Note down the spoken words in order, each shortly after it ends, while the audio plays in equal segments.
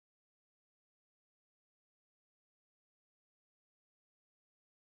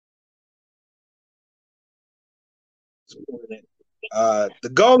supporting it. The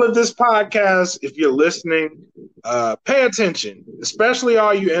goal of this podcast, if you're listening, pay attention, especially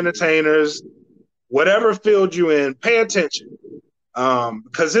all you entertainers, whatever field you in, pay attention.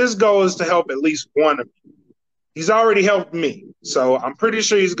 Because his goal is to help at least one of you. He's already helped me, so I'm pretty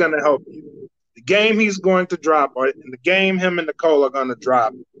sure he's going to help you. The game he's going to drop, or in the game him and Necole are going to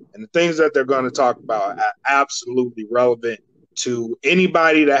drop, and the things that they're going to talk about are absolutely relevant to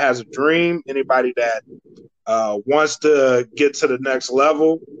anybody that has a dream, anybody that wants to get to the next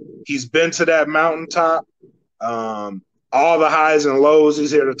level. He's been to that mountaintop. All the highs and lows,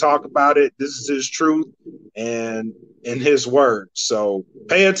 he's here to talk about it. This is his truth and in his words. So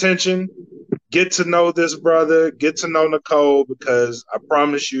pay attention. Get to know this brother. Get to know Necole, because I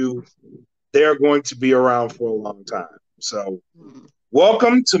promise you they're going to be around for a long time. So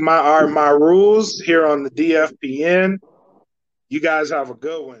welcome to my Art My Rulez here on the DFPN. You guys have a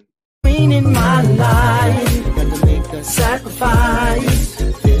good one. In my life, gonna make a sacrifice.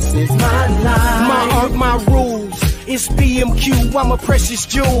 This is my life. My Art, my rules. It's BMQ. I'm a precious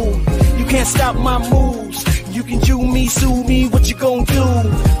jewel. You can't stop my moves. You can Jew me, sue me, what you gonna do?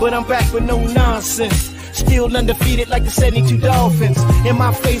 But I'm back with no nonsense. Still undefeated like the 72 Dolphins. And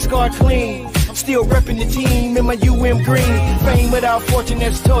my face guard clean. I'm still repping the team in my UM green. Fame without fortune,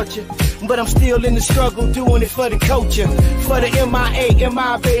 that's torture. But I'm still in the struggle, doing it for the culture. For the MIA,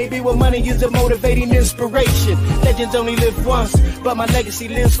 baby. Well, money is a motivating inspiration. Legends only live once, but my legacy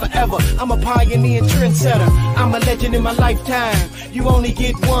lives forever. I'm a pioneer trendsetter. I'm a legend in my lifetime. You only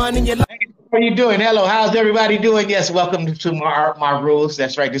get one in your life. How are you doing? Hello, how's everybody doing? Yes, welcome to my Art My Rulez.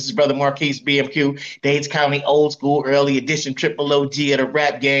 That's right, this is Brother Marquis, BMQ, Dades County Old School Early Edition Triple OG of the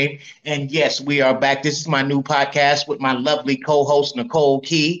rap game. And yes, we are back. This is my new podcast with my lovely co-host, Necole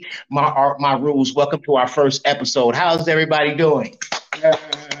Key, my Art My Rulez. Welcome to our first episode. How's everybody doing? Well,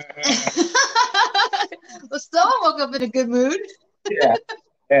 someone woke up in a good mood.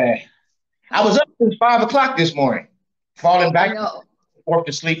 Yeah. I was up since 5 o'clock this morning, falling back. Forced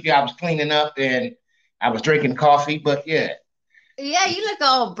to sleep. Yeah, I was cleaning up and I was drinking coffee, but yeah. Yeah, you look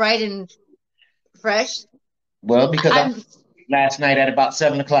all bright and fresh. Well, because I last night at about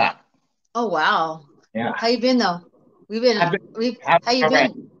 7 o'clock. Oh wow. Yeah. How you been though? How you been? Right.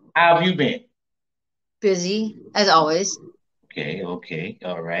 How have you been? Busy, as always. Okay,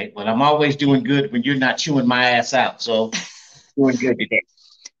 all right. Well, I'm always doing good when you're not chewing my ass out, so doing good today.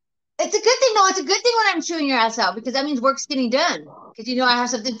 It's a good thing. No, it's a good thing when I'm chewing your ass out, because that means work's getting done. Because you know I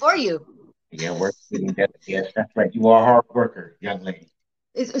have something for you. Yeah, work's getting done. Yes, that's right. You are a hard worker, young lady.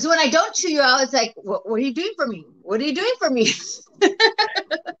 So when I don't chew you out, it's like, what are you doing for me? What are you doing for me?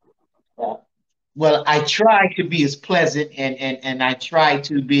 Well, I try to be as pleasant and I try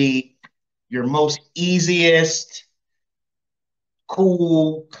to be your most easiest,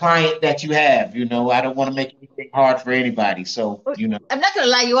 cool client that you have. You know, I don't want to make anything hard for anybody. So, you know. I'm not going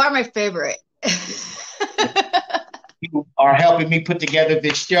to lie. You are my favorite. You are helping me put together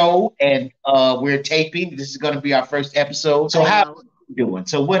this show, and we're taping. This is going to be our first episode. So how are you doing?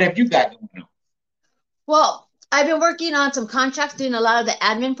 So what have you got going on? Well, I've been working on some contracts, doing a lot of the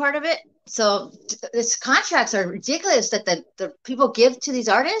admin part of it. So these contracts are ridiculous that the people give to these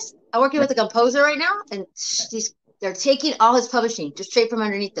artists. I'm working with a composer right now, and they're taking all his publishing just straight from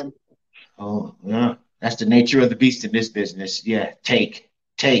underneath them. Oh, yeah. That's the nature of the beast in this business. Yeah, take.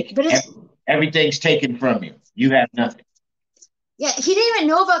 But everything's taken from you. You have nothing. Yeah, he didn't even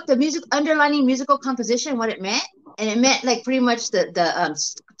know about the underlining musical composition, what it meant. And it meant like pretty much the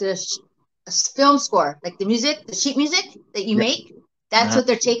film score, like the music, the sheet music that you make. That's what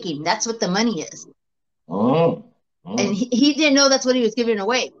they're taking. That's what the money is. Oh. And he didn't know that's what he was giving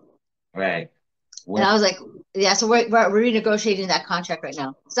away. Right. Well, and I was like, yeah, so we're renegotiating that contract right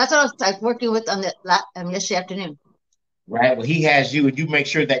now. So that's what I was like working with on yesterday afternoon. Right. Well, he has you, and you make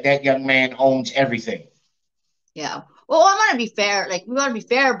sure that young man owns everything. Yeah. Well, I want to be fair. Like, we want to be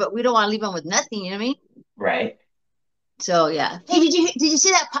fair, but we don't want to leave him with nothing. You know what I mean? Right. So yeah. Hey, did you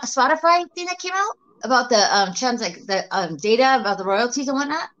see that Spotify thing that came out about the data about the royalties and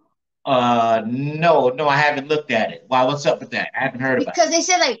whatnot? No, I haven't looked at it. Why? What's up with that? I haven't heard about it. Because they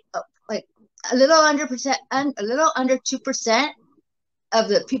said like a little under 2% of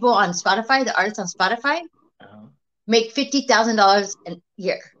the people on Spotify, the artists on Spotify, make $50,000 a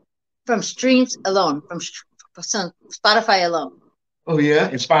year from streams alone, from Spotify alone. Oh yeah,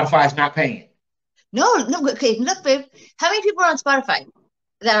 and Spotify's not paying. No. Okay, look, babe. How many people are on Spotify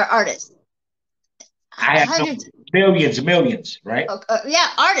that are artists? I have millions, right? Yeah,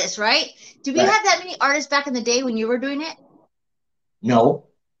 artists, right? Did we have that many artists back in the day when you were doing it? No.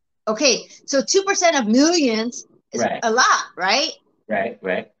 Okay, so 2% of millions is a lot, right?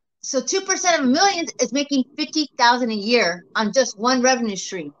 Right. So 2% of a million is making 50,000 a year on just one revenue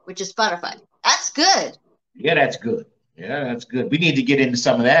stream, which is Spotify. That's good. Yeah, that's good. Yeah, that's good. We need to get into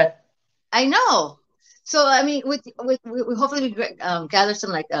some of that. I know. So I mean, with hopefully we gather some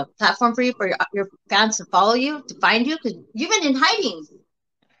like a platform for you for your fans to follow you, to find you, because you've been in hiding.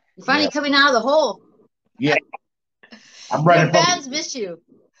 You're finally coming out of the hole. Yeah, I'm running. Your fans miss you.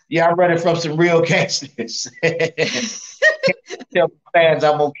 Yeah, I'm running from some real gangsters. Tell fans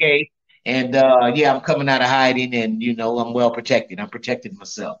I'm okay, and yeah, I'm coming out of hiding, and you know I'm well protected. I'm protecting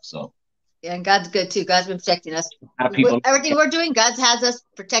myself, so. Yeah, and God's good too. God's been protecting us. Everything we're doing, God has us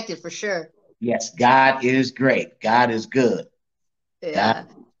protected for sure. Yes, God is great. God is good. Yeah. God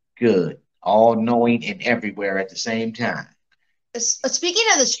is good, all knowing and everywhere at the same time. Speaking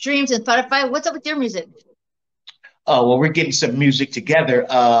of the streams and Spotify, what's up with your music? Oh, well, we're getting some music together.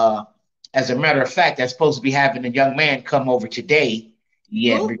 As a matter of fact, I'm supposed to be having a young man come over today.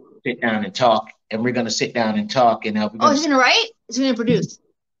 Yeah, we're gonna sit down and talk. And we're gonna sit down and talk. And he's gonna write? He's gonna produce.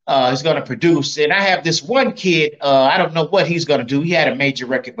 He's gonna produce. And I have this one kid. I don't know what he's gonna do. He had a major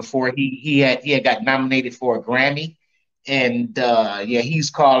record before. He had got nominated for a Grammy. And yeah, he's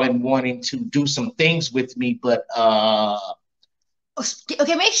calling, wanting to do some things with me, but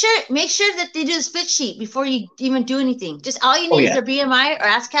okay, make sure that they do the split sheet before you even do anything. Just all you need is their BMI or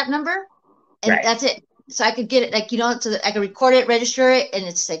ASCAP number, and that's it. So I could get it, like, you know, so that I could record it, register it, and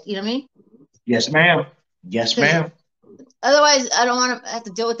it's like, you know what I mean? Yes, ma'am. Yes, ma'am. Otherwise, I don't want to have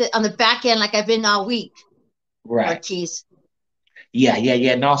to deal with it on the back end like I've been all week. Right. Marquis. Yeah.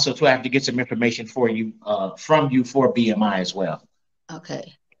 And also, to have to get some information for you, from you for BMI as well.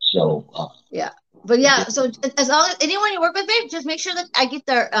 Okay. So. Yeah. But yeah, so as long as anyone you work with, babe, just make sure that I get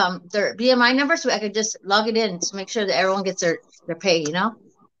their BMI number so I can just log it in to make sure that everyone gets their pay, you know?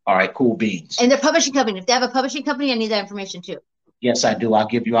 All right, cool beans. And their publishing company. If they have a publishing company, I need that information too. Yes, I do. I'll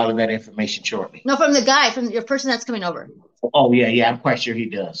give you all of that information shortly. No, from the guy, from your person that's coming over. Oh, yeah. I'm quite sure he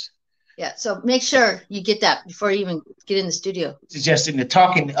does. Yeah, so make sure you get that before you even get in the studio. It's just in the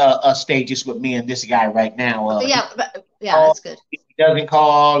talking stages with me and this guy right now. That's good. He doesn't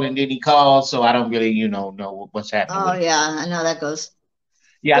call, and then he calls, so I don't really, know what's happening. Oh, yeah, I know that goes.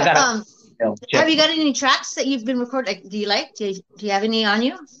 Yeah, but, have you got any tracks that you've been recording? Like, do you have any on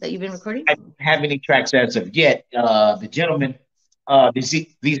you that you've been recording? I don't have any tracks as of yet. The gentleman,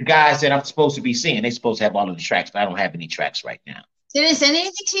 these guys that I'm supposed to be seeing, they're supposed to have all of the tracks, but I don't have any tracks right now. Did they send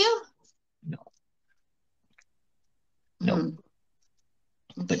anything to you? No.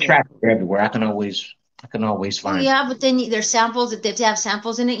 The tracks are everywhere. I can always find. Yeah, but then there's samples. If they have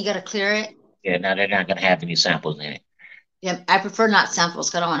samples in it, you got to clear it. Yeah, no, they're not going to have any samples in it. Yeah, I prefer not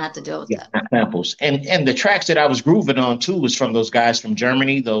samples because I don't want to have to deal with that. Not samples. And the tracks that I was grooving on too was from those guys from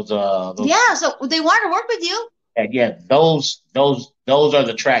Germany. Those. Yeah, so they want to work with you. Yeah, those are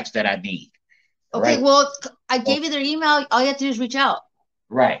the tracks that I need. Okay, right? Well, I gave you their email. All you have to do is reach out.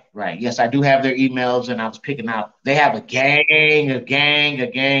 Right. Yes, I do have their emails, and I was picking out. They have a gang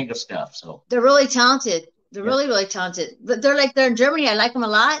of stuff. So they're really talented. They're really, really talented. But they're in Germany. I like them a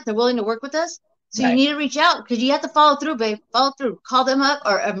lot. They're willing to work with us. So you need to reach out because you have to follow through, babe. Follow through. Call them up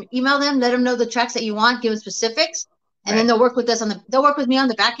or email them. Let them know the tracks that you want. Give them specifics, and then they'll work with us they'll work with me on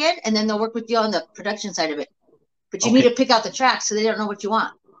the back end, and then they'll work with you on the production side of it. But you need to pick out the tracks so they don't know what you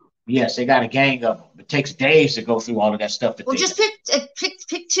want. Yes, they got a gang of them. It takes days to go through all of that stuff. Well, just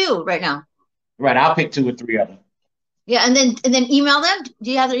pick two right now. Right, I'll pick 2 or 3 of them. Yeah, and then email them.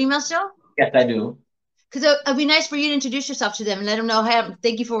 Do you have their email still? Yes, I do. Because it'd be nice for you to introduce yourself to them and let them know, hey,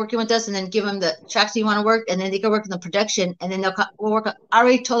 thank you for working with us, and then give them the tracks you want to work, and then they can work on the production, and then we'll work on. I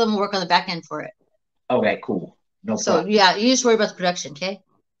already told them we'll work on the back end for it. Okay, cool. No problem. So yeah, you just worry about the production, okay?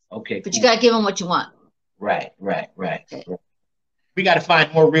 Okay. But you gotta give them what you want. Right. Okay. We got to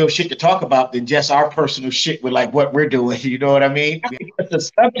find more real shit to talk about than just our personal shit with like what we're doing. You know what I mean? It's a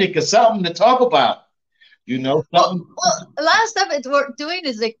subject of something to talk about. Something. Well, a lot of stuff we're doing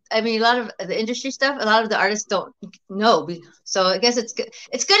is like, I mean, a lot of the industry stuff, a lot of the artists don't know. So I guess it's good.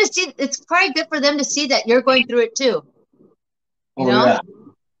 It's good to see. It's probably good for them to see that you're going through it too. You know?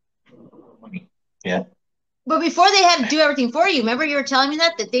 Yeah. But before they had to do everything for you, remember you were telling me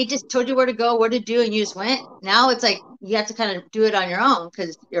that they just told you where to go, what to do, and you just went. Now it's like you have to kind of do it on your own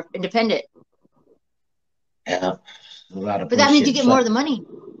because you're independent. Yeah, a lot of. But that means you get more of the money.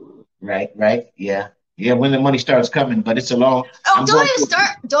 Right. Yeah. When the money starts coming, but it's a long. Oh, don't even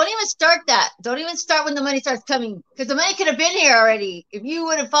start that. Don't even start when the money starts coming because the money could have been here already if you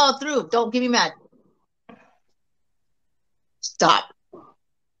would have followed through. Don't get me mad. Stop.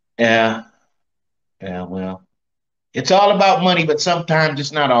 Yeah. Yeah, well, it's all about money, but sometimes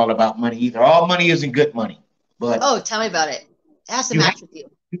it's not all about money either. All money isn't good money. But tell me about it. It has to match with you.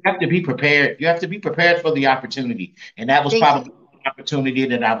 You have to be prepared. You have to be prepared for the opportunity, and that was probably an opportunity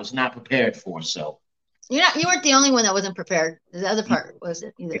that I was not prepared for. So you weren't the only one that wasn't prepared. The other part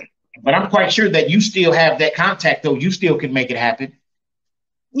wasn't either. But I'm quite sure that you still have that contact, though. You still can make it happen.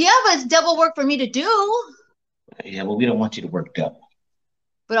 Yeah, but it's double work for me to do. Yeah, well, we don't want you to work double.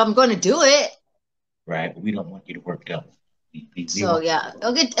 But I'm going to do it. Right, but we don't want you to work double. Yeah,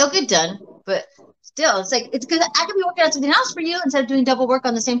 it'll get done. But still, it's because I could be working on something else for you instead of doing double work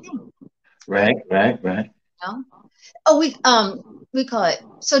on the same thing. Right. You know? Oh, we call it.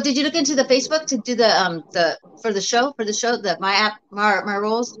 So did you look into the Facebook to do the for the show the My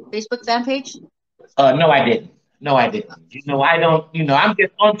Rulez Facebook fan page? No, I didn't. I don't. I'm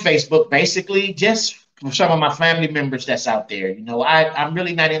just on Facebook basically just for some of my family members that's out there. I'm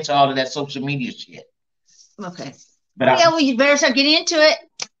really not into all of that social media shit. Okay. But well, you better start getting into it.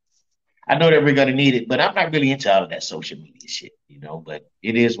 I know that we're gonna need it, but I'm not really into all of that social media shit. But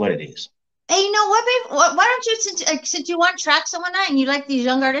it is what it is. Hey, you know what, babe? Why don't you, since you want tracks and whatnot, and you like these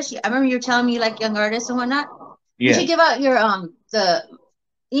young artists? I remember you were telling me you like young artists and whatnot. Yeah. You should give out your the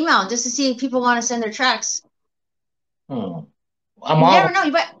email just to see if people want to send their tracks. You never know.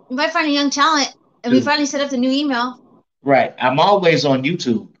 You might find a young talent, and we finally set up the new email. Right. I'm always on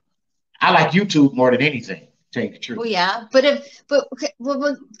YouTube. I like YouTube more than anything. Tell you the truth. Well, yeah, but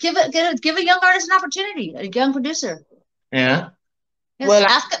give a young artist an opportunity, a young producer. Yeah. Well,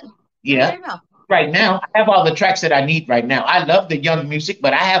 ask them. Yeah. Right now, I have all the tracks that I need right now. I love the young music,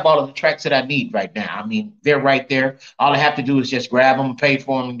 but I have all of the tracks that I need right now. I mean, they're right there. All I have to do is just grab them, pay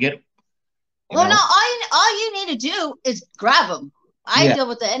for them, and get them. Well, no, all you need to do is grab them. I deal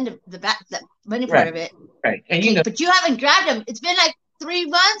with the end of the back, the money part of it. Right. And but you haven't grabbed them. It's been like 3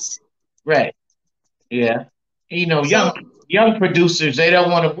 months. Right. Yeah. Young producers, they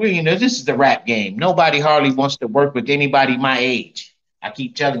don't want to. This is the rap game. Nobody hardly wants to work with anybody my age. I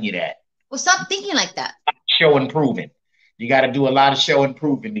keep telling you that. Well, stop thinking like that. Show and proving. You got to do a lot of show and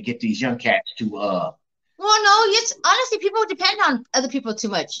proving to get these young cats to. Well, no, honestly, people depend on other people too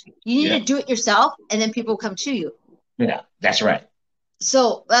much. You need to do it yourself, and then people come to you. Yeah, that's right.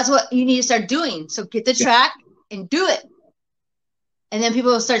 So that's what you need to start doing. So get the track and do it, and then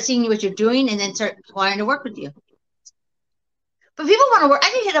people will start seeing what you're doing, and then start wanting to work with you. But people want to work. I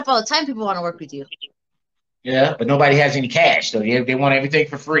get hit up all the time. People want to work with you. Yeah, but nobody has any cash, so they want everything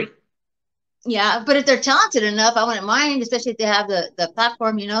for free. Yeah, but if they're talented enough, I wouldn't mind, especially if they have the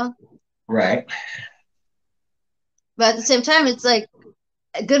platform, Right. But at the same time, it's like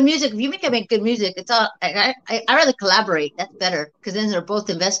good music. If you make good music, it's all. I rather collaborate. That's better because then they're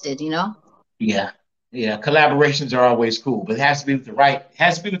both invested. Yeah. Collaborations are always cool, but it has to be with the right.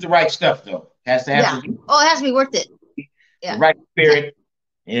 Has to be with the right stuff, though. It has to have. Yeah. It has to be worth it. Yeah. The right spirit.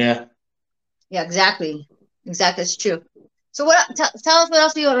 Yeah. Yeah. Exactly. It's true. So tell us what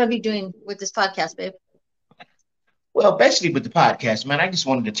else you want to be doing with this podcast, babe? Well, basically with the podcast, man, I just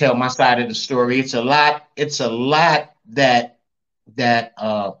wanted to tell my side of the story. It's a lot that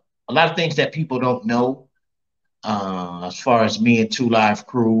a lot of things that people don't know as far as me and Two Live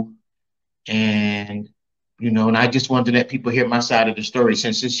Crew. And, and I just wanted to let people hear my side of the story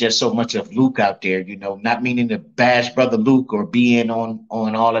since it's just so much of Luke out there, not meaning to bash Brother Luke or be in on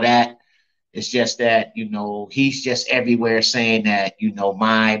all of that. It's just that, he's just everywhere saying that,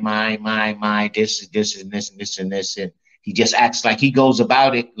 my, this and this and this and this and this. And he just acts like he goes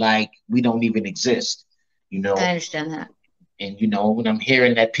about it like we don't even exist, I understand that. And, when I'm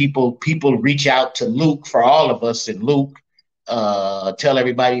hearing that people reach out to Luke for all of us and Luke tell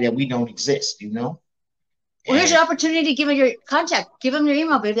everybody that we don't exist, Well, here's your opportunity to give him your contact. Give him your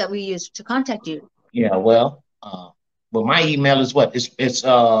email, babe, that we use to contact you. Yeah, well, my email is what? It's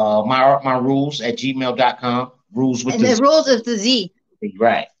my rules at gmail.com. Rules with the rules with the Z.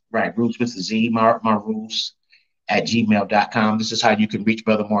 Right. Rules with the Z. My rules at gmail.com. This is how you can reach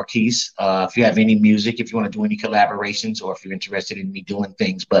Brother Marquis. If you have any music, if you want to do any collaborations, or if you're interested in me doing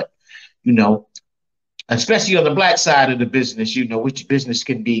things, but especially on the black side of the business, which business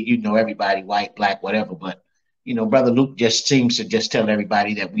can be, everybody, white, black, whatever. But Brother Luke just seems to just tell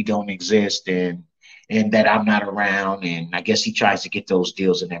everybody that we don't exist and that I'm not around. And I guess he tries to get those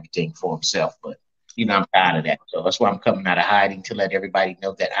deals and everything for himself. But, I'm tired of that. So that's why I'm coming out of hiding to let everybody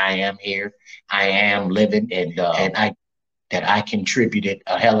know that I am here. I am living and I contributed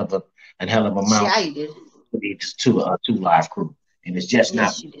a hell of amount to Two Live Crew. And it's just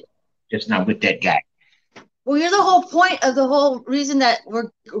not with that guy. Well, you're the whole point of the whole reason that we're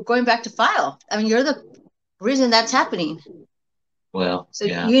going back to file. I mean, you're the reason that's happening. Well, so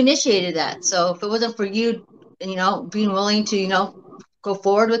you initiated that. So if it wasn't for you, being willing to, go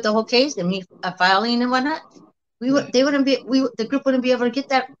forward with the whole case and me filing and whatnot, they wouldn't be, the group wouldn't be able to get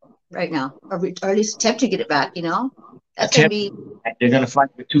that right now, or at least attempt to get it back. You know, that's gonna be. They're gonna fight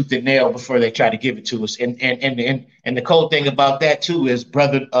with tooth and nail before they try to give it to us. And the cool thing about that too is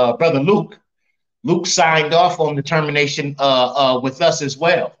brother Luke. Luke signed off on the termination with us as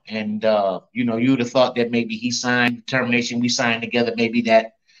well. And you know, you would have thought that maybe he signed the termination, we signed together. Maybe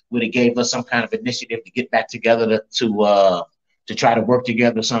that would have gave us some kind of initiative to get back together to try to work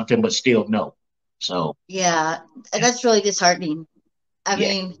together or something, but still no. So yeah, that's really disheartening. I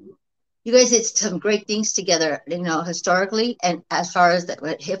mean, you guys did some great things together, you know, historically, and as far as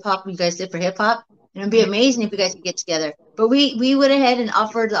what hip hop you guys did for hip hop, it'd be amazing if you guys could get together. But we went ahead and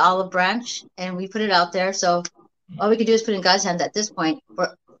offered the olive branch, and we put it out there. So all we could do is put in God's hands at this point.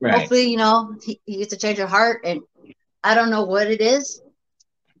 But hopefully, you know, he gets to change your heart, and I don't know what it is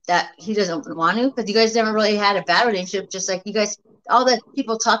that he doesn't want to, because you guys never really had a bad relationship. Just like you guys, all the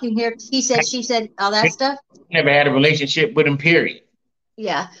people talking here, he said, she said, all that stuff. Never had a relationship with him, period.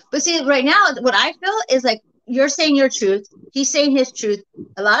 Yeah. But see, right now, what I feel is like you're saying your truth. He's saying his truth.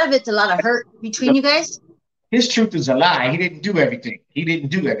 A lot of it's a lot of hurt between you guys. His truth is a lie. He didn't do everything.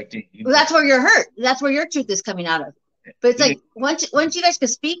 Well, that's where you're hurt. That's where your truth is coming out of. But it's like once you guys can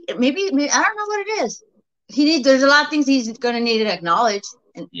speak, maybe I don't know what it is. There's a lot of things he's going to need to acknowledge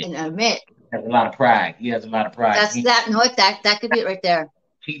and admit. He has a lot of pride. He has a lot of pride. That could be it right there.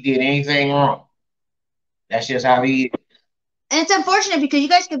 He did anything wrong. That's just how he is. And it's unfortunate because you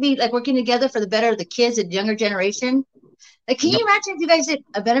guys could be like working together for the better of the kids and younger generation. Like, can you imagine if you guys did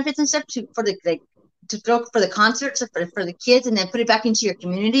benefits and stuff for the concerts or for the kids, and then put it back into your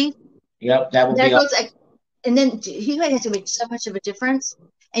community? Yep, that would be. Like, and then you guys have to make so much of a difference,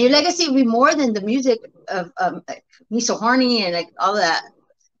 and your legacy would be more than the music of like, Me So Horny and like all that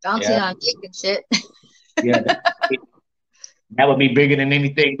bouncing on dick and shit. Yeah. That would be bigger than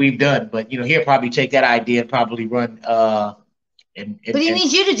anything we've done. But, you know, he'll probably take that idea and probably run. But he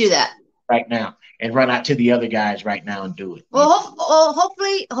needs you to do that right now and run out to the other guys right now and do it. Well,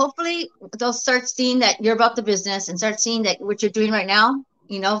 hopefully they'll start seeing that you're about the business and start seeing that what you're doing right now,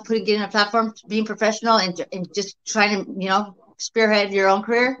 you know, getting a platform, being professional and just trying to, you know, spearhead your own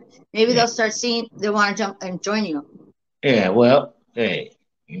career. Maybe they'll start seeing they want to jump and join you. Yeah, well, hey,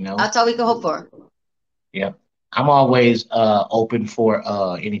 you know. That's all we can hope for. Yeah. I'm always open for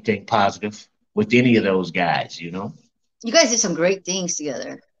anything positive with any of those guys, you know. You guys did some great things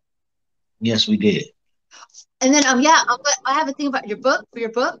together. Yes, we did. And then I have a thing about your book. For your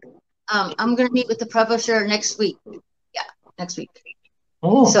book, I'm going to meet with the publisher next week. Yeah, next week.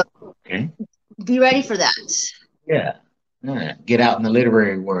 Oh, so okay. Be ready for that. Yeah. Get out in the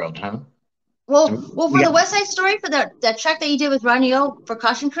literary world, huh? Well, for the West Side Story, for that track that you did with Ronnie O for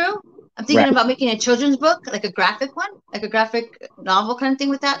Caution Crew, I'm thinking about making a children's book, like a graphic one, like a graphic novel kind of thing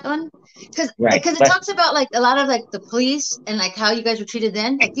with that one. Because it talks about like a lot of like the police and like how you guys were treated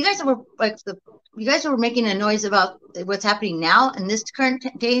then. Like you guys were making a noise about what's happening now in this current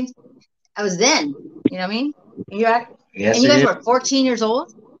days. I was then, you know what I mean? And you guys were 14 years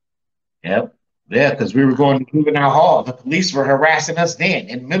old. Yep. Yeah, because we were going to juvenile hall. The police were harassing us then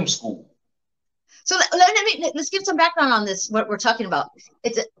in middle school. So let's give some background on this. What we're talking about.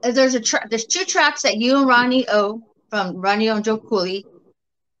 There's two tracks that you and Ronnie O from Ronnie O and Joe Cooley.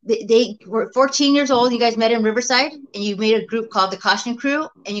 They were 14 years old. You guys met in Riverside, and you made a group called the Caution Crew,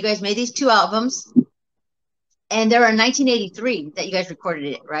 and you guys made these two albums. And they were in 1983 that you guys recorded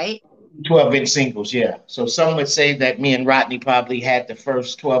it, right? 12-inch singles, yeah. So some would say that me and Rodney probably had the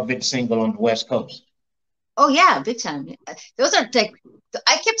first 12-inch single on the West Coast. Oh yeah, big time. Those are like.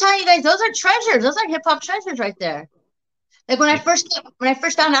 I kept telling you guys, those are treasures. Those are hip hop treasures right there. Like when I first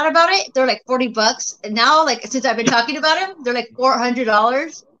found out about it, they're like $40, and now like since I've been talking about them, they're like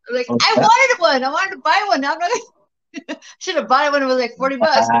 $400. Like okay. I wanted one. I wanted to buy one. Now I'm not. Should have bought it when it was like $40.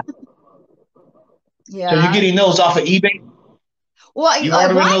 Yeah. So you're getting those off of eBay? Well, you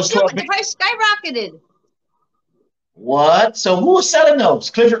ordering those? The price skyrocketed. What? So who was selling those?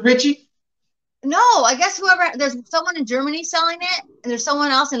 Clifford Richie? No, I guess there's someone in Germany selling it, and there's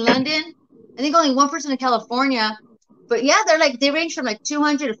someone else in London. I think only one person in California. But yeah, they range from like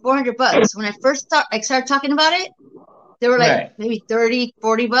 $200 to $400. When I first started talking about it, they were like maybe $30,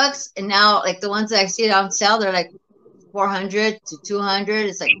 $40, and now like the ones that I see it on sale, they're like $400 to $200.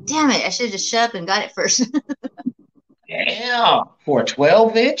 It's like, damn it, I should have just shut up and got it first. Damn, for a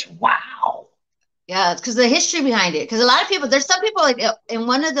 12-inch? Wow. Yeah, it's because the history behind it. Because a lot of people, there's some people like in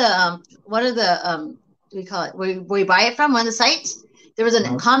one of the we call it where you buy it from, one of the sites. There was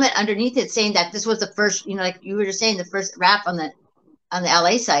a comment underneath it saying that this was the first, you know, like you were just saying, the first rap on the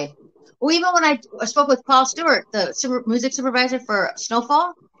LA side. Well, even when I spoke with Paul Stewart, the music supervisor for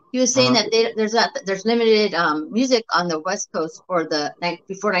Snowfall, He was saying that there's limited music on the West Coast for the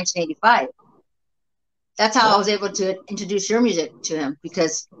before 1985. That's how I was able to introduce your music to him,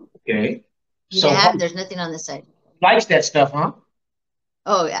 because there's nothing on this side. Likes that stuff, huh?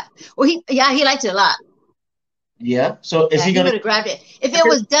 Oh yeah. Well, he liked it a lot. Yeah. So he would have grabbed it if it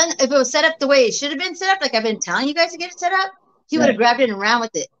was done. If it was set up the way it should have been set up, like I've been telling you guys to get it set up, he would have grabbed it and ran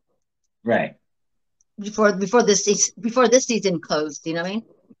with it. Right. Before this season closed, you know what I mean?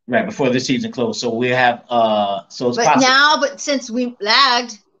 Right, before this season closed. So we have but since we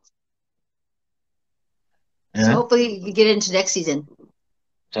lagged, so hopefully you can get it into next season.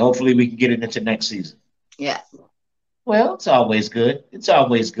 So hopefully we can get it into next season. Yeah. Well, it's always good. It's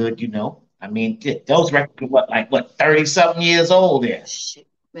always good, you know. I mean, those records are what 30-something years old there.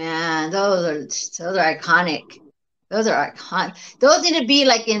 Man, those are iconic. Those are iconic. Those need to be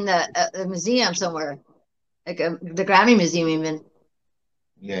like in the museum somewhere, like the Grammy Museum even.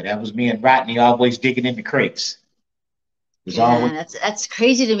 Yeah, that was me and Rodney always digging in the crates. That's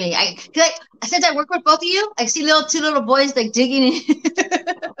crazy to me. Since I work with both of you, I see two little boys like digging in.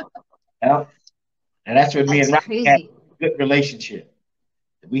 Well, and that's what me and Rodney had a good relationship.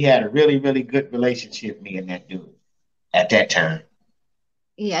 We had a really, really good relationship, me and that dude, at that time.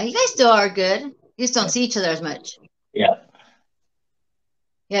 Yeah, you guys still are good. You just don't see each other as much. Yeah.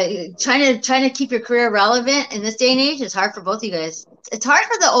 Yeah, trying to keep your career relevant in this day and age is hard for both of you guys. It's hard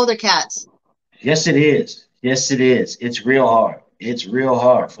for the older cats. Yes, it is. Yes, it is. It's real hard. It's real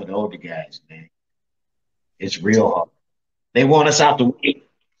hard for the older guys, man. It's real hard. They want us out the way.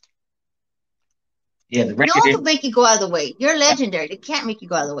 Yeah, the record. No one can make you go out of the way. You're legendary. They can't make you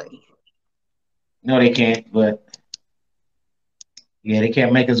go out of the way. No, they can't. But yeah, they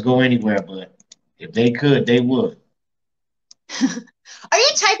can't make us go anywhere. But if they could, they would. Are you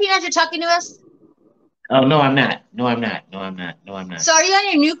typing as you're talking to us? Oh no, I'm not. No, I'm not. So are you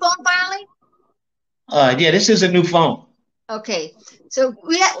on your new phone finally? Yeah, this is a new phone. Okay, so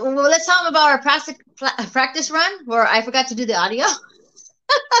let's talk about our practice run where I forgot to do the audio.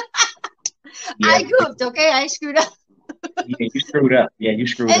 Yeah. I goofed. Okay, I screwed up. Yeah, you screwed up.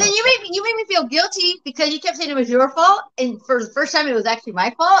 And then you made me feel guilty because you kept saying it was your fault, and for the first time it was actually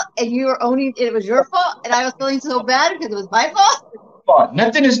my fault, and you were owning it was your fault, and I was feeling so bad because it was my fault.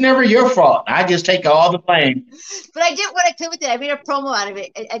 Nothing is never your fault. I just take all the blame. But I did what I could with it. I made a promo out of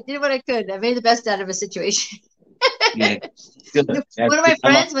it. I did what I could. I made the best out of a situation. Yeah. One of my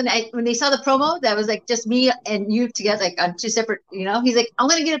friends, when they saw the promo, that was like just me and you together, like on two separate, you know, he's like, I'm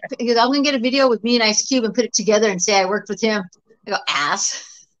gonna get a video with me and Ice Cube and put it together and say I worked with him. I go,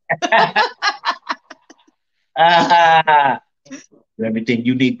 ass. Everything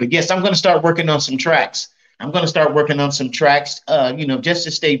you need. But yes, I'm gonna start working on some tracks. Just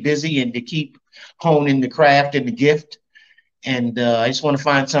to stay busy and to keep honing the craft and the gift. And I just want to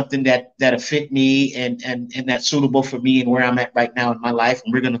find something that'll fit me and that's suitable for me and where I'm at right now in my life.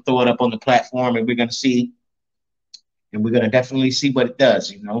 And we're going to throw it up on the platform and we're going to see. And we're going to definitely see what it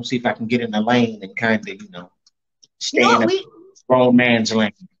does, you know, see if I can get in the lane and kind of, you know, stay in a grown man's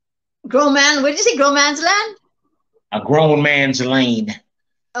lane. Grown man? What did you say, grown man's land? A grown man's lane.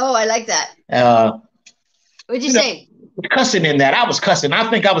 Oh, I like that. What'd you say? Cussing in that. I was cussing. I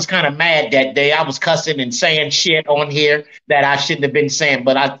think I was kind of mad that day. I was cussing and saying shit on here that I shouldn't have been saying,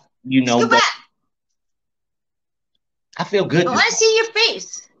 but I feel good. I want to see your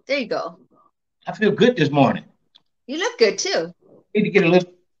face. There you go. I feel good this morning. You look good too. I need to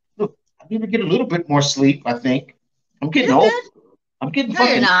get a little bit more sleep, I think. I'm getting old. Good? I'm getting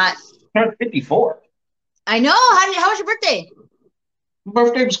fucking. You're not. Turned 54. I know. How was your birthday? My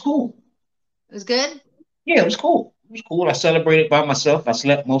birthday was cool. It was good? Yeah, it was cool. It was cool. I celebrated by myself. I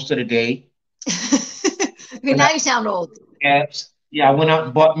slept most of the day. Okay, now you sound old. Crabs. Yeah, I went out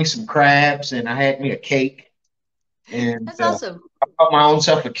and bought me some crabs, and I had me a cake. And that's awesome. I bought my own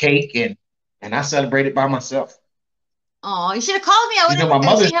self a cake, and I celebrated by myself. Oh, you should have called me. I would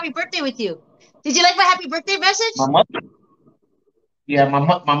have seen happy birthday with you. Did you like my happy birthday message?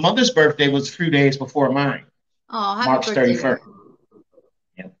 My mother's birthday was a few days before mine. Oh, happy March birthday. 31st.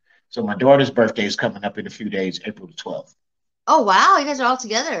 So my daughter's birthday is coming up in a few days, April the 12th. Oh, wow. You guys are all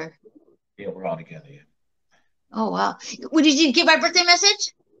together. Yeah, we're all together. Yeah. Oh, wow. Well, did you get my birthday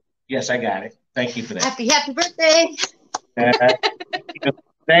message? Yes, I got it. Thank you for that. Happy birthday.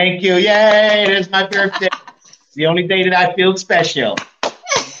 Thank you. Yay, it is my birthday. The only day that I feel special.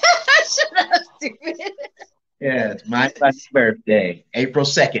 Shut up, stupid. Yeah, it's my birthday. April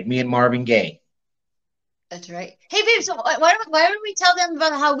 2nd, me and Marvin Gaye. That's right. Hey, babe, so why don't we tell them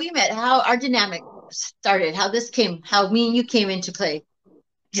about how we met, how our dynamic started, how me and you came into play.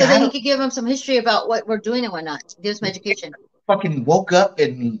 So then you could give them some history about what we're doing and whatnot. Give them some education. fucking woke up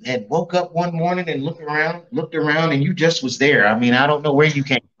and woke up one morning and looked around, and you just was there. I mean, I don't know where you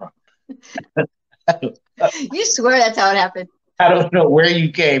came from. You swear that's how it happened. I don't know where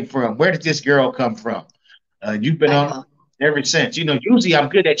you came from. Where did this girl come from? You've been on ever since. You know, usually I'm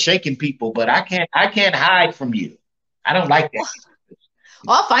good at shaking people, but I can't hide from you. I don't like that.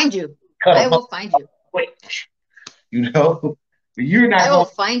 I'll find you. I will find you. Wait, you know, you're not. I will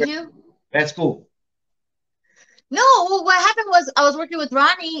find you. That's cool. No, well, what happened was I was working with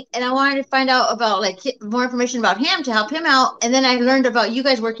Ronnie, and I wanted to find out about like more information about him to help him out. And then I learned about you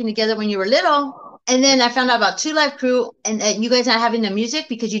guys working together when you were little. And then I found out about Two Live Crew and you guys not having the music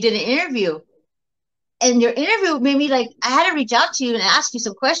because you did an interview. And your interview made me like, I had to reach out to you and ask you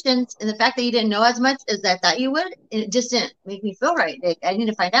some questions. And the fact that you didn't know as much as I thought you would, it just didn't make me feel right. Like, I need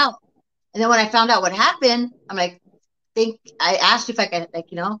to find out. And then when I found out what happened, I'm like, I asked you if I could,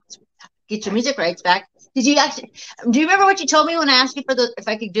 like, you know, get your music rights back. Did you actually, do you remember what you told me when I asked you if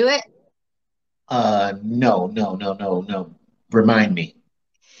I could do it? No. Remind me.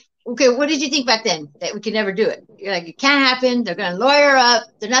 Okay, what did you think back then? That we could never do it? You're like, it can't happen. They're going to lawyer up.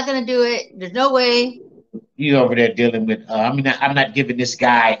 They're not going to do it. There's no way. You over there dealing with, I'm not giving this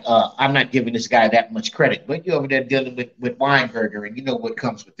guy that much credit, but you over there dealing with Weinberger, and you know what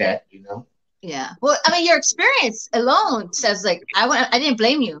comes with that, you know? Yeah. Well, I mean, your experience alone says like, I didn't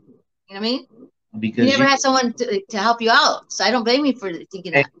blame you. You know what I mean? Because you never had someone to help you out. So I don't blame you for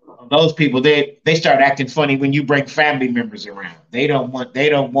thinking that. Those people, they start acting funny when you bring family members around. They don't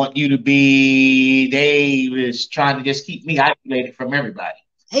want you to be, they was trying to just keep me isolated from everybody.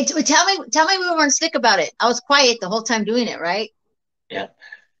 Hey, tell me we weren't slick about it. I was quiet the whole time doing it, right? Yeah.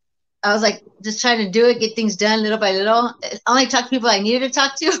 I was like just trying to do it, get things done little by little. I only talk to people I needed to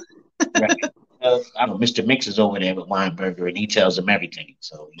talk to. Right. I know Mr. Mix is over there with Weinberger, and he tells them everything.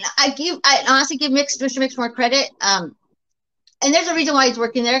 So I honestly give Mr. Mix more credit. And there's a reason why he's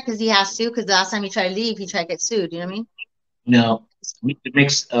working there, because he has to. Because the last time he tried to leave, he tried to get sued. You know what I mean? No, Mr.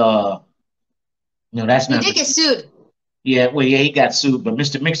 Mix. No, that's not. He did get sued. Yeah, well, yeah, he got sued, but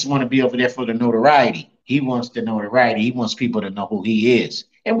Mr. Mix want to be over there for the notoriety. He wants the notoriety. He wants people to know who he is.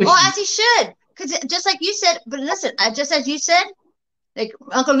 And as he should, because just like you said. But listen, just as you said. Like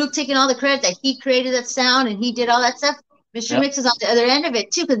Uncle Luke taking all the credit that he created that sound and he did all that stuff. Mr. Mix is on the other end of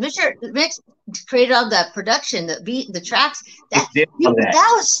it too, because Mr. Mix created all that production, the beat, the tracks. That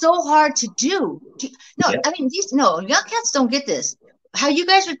was so hard to do. I mean, young cats don't get this. How you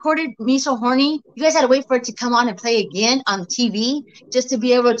guys recorded Me So Horny, you guys had to wait for it to come on and play again on TV just to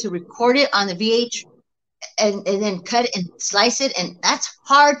be able to record it on the VH and then cut it and slice it, and that's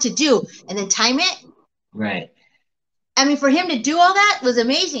hard to do. And then time it. Right. I mean, for him to do all that was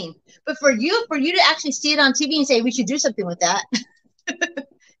amazing. But for you to actually see it on TV and say, we should do something with that,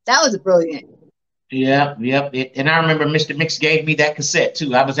 that was brilliant. Yeah, yep. And I remember Mr. Mix gave me that cassette,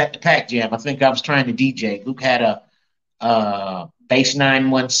 too. I was at the Pac Jam. I think I was trying to DJ. Luke had a Bass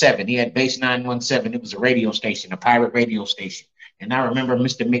 917. He had Bass 917. It was a radio station, a pirate radio station. And I remember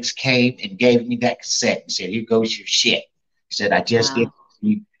Mr. Mix came and gave me that cassette and said, here goes your shit. He said, I just did.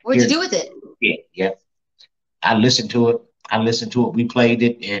 What'd you do with it? Yeah. I listened to it. We played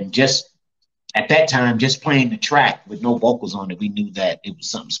it, and just at that time, just playing the track with no vocals on it, we knew that it was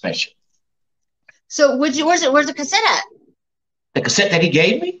something special. So, where's the cassette at? The cassette that he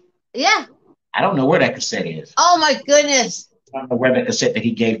gave me? Yeah. I don't know where that cassette is. Oh my goodness. I don't know where the cassette that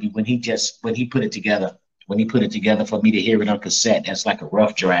he gave me when he put it together. When he put it together for me to hear it on cassette, that's like a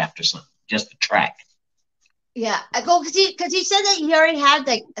rough draft or something, just the track. Yeah, I go because he said that he already had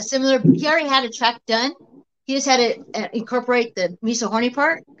he already had a track done. He just had to incorporate the Me So Horny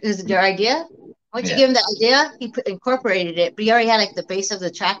part because their idea. Once you give him the idea, he incorporated it, but he already had like the base of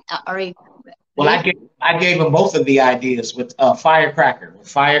the track already. Well, I gave him both of the ideas with Firecracker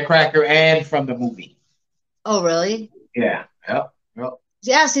and from the movie. Oh, really? Yeah. Yep.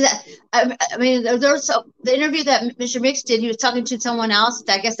 Yeah, see that. I mean, there was the interview that Mr. Mix did. He was talking to someone else.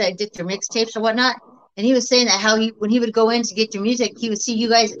 I guess that did your mixtapes or whatnot, and he was saying that how when he would go in to get your music, he would see you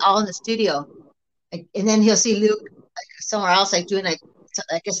guys all in the studio. And then he'll see Luke somewhere else, like doing like,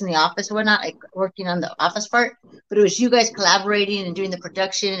 I guess in the office or whatnot, like working on the office part. But it was you guys collaborating and doing the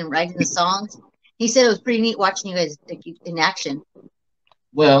production and writing the songs. He said it was pretty neat watching you guys like, in action.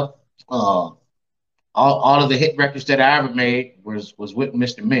 Well, all of the hit records that I ever made was with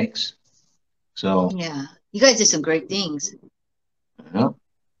Mr. Mix. So yeah, you guys did some great things. Yeah.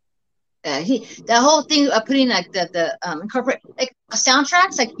 The whole thing of putting like the incorporate like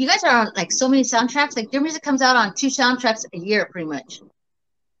soundtracks, like you guys are on like so many soundtracks, like your music comes out on 2 soundtracks a year pretty much.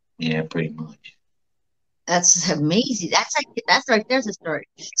 Yeah, pretty much. That's amazing. That's right. There's a story.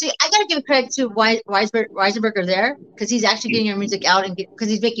 See, I gotta give credit to Weisenberger there because he's actually getting your music out and because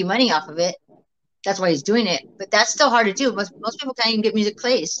he's making money off of it. That's why he's doing it. But that's still hard to do. Most people can't even get music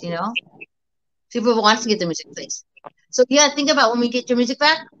placed. People want to get their music placed. So yeah, think about when we get your music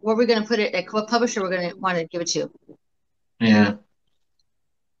back, where we're gonna put it. Like what publisher we're gonna want to give it to. Yeah.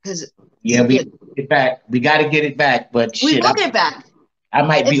 Because we get it back. We got to get it back. But we will get it back. I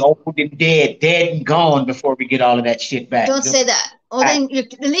might be old and dead and gone before we get all of that shit back. Don't say that. Well, then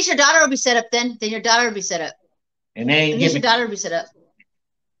at least your daughter will be set up. Then your daughter will be set up. And they ain't at least your daughter will be set up.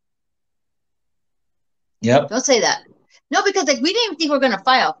 Yep. Don't say that. No, because we didn't even think we were gonna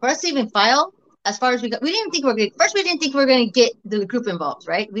file. For us to even file, as far as we didn't even think we were gonna get the group involved,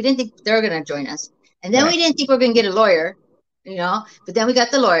 right? We didn't think they were gonna join us, and then we didn't think we were gonna get a lawyer, But then we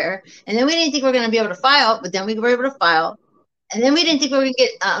got the lawyer, and then we didn't think we were gonna be able to file, but then we were able to file. And then we didn't think we were going to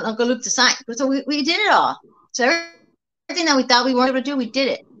get Uncle Luke to sign. So we did it all. So everything that we thought we weren't able to do, we did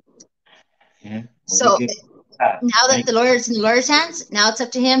it. Yeah. So now that the lawyer's in the lawyer's hands, now it's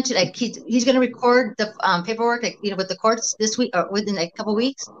up to him to he's going to record the paperwork, with the courts this week or within a couple of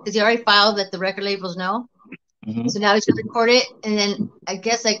weeks, because he already filed that the record labels know. Mm-hmm. So now he's going to record it, and then I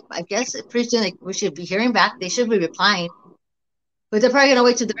guess pretty soon we should be hearing back. They should be replying, but they're probably going to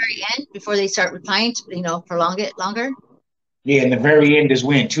wait to the very end before they start replying to prolong it longer. Yeah, and the very end is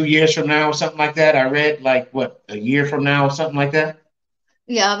when? 2 years from now or something like that? I read, a year from now or something like that?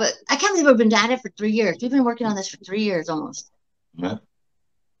 Yeah, but I can't believe we've been at it for 3 years. We've been working on this for 3 years almost. Yeah.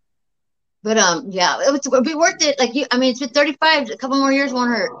 But, yeah, we worked it. It's been 35. A couple more years won't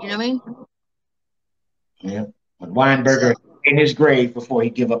hurt. You know what I mean? Yeah. But Weinberger in his grave before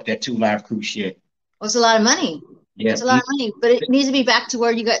he give up that 2 Live Crew shit. Well, it's a lot of money. Yeah. It's a lot of money. But it needs to be back to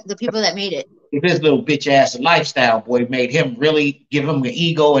where you got the people that made it. If his little bitch ass lifestyle boy made him really give him the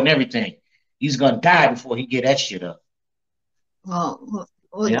ego and everything, he's gonna die before he get that shit up. Well,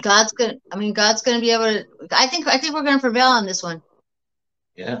 yeah. God's gonna be able to. I think we're gonna prevail on this one.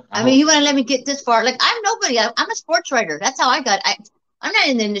 Yeah. He wouldn't let me get this far. I'm nobody. I'm a sports writer. That's how I got. I'm not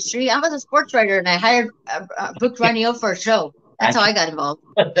in the industry. I was a sports writer, and I hired booked Ronnie O for a show. That's how I got involved.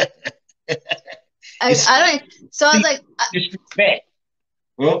 I was like. Disrespect.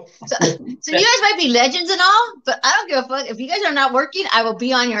 Well, so you guys might be legends and all, but I don't give a fuck. If you guys are not working, I will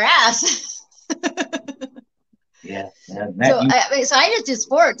be on your ass. Yeah. So I just did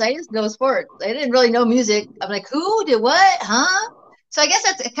sports. I just know sports. I didn't really know music. I'm like, who did what? Huh? So I guess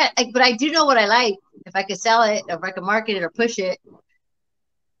that's but I do know what I like. If I could sell it, or if I could market it or push it.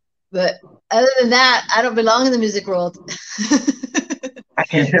 But other than that, I don't belong in the music world. That's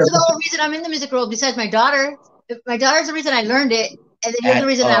the whole reason I'm in the music world. Besides my daughter, my daughter's the reason I learned it. And then here's the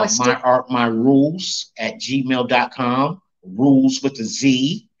reason I was my Art My Rulez at gmail.com, rules with a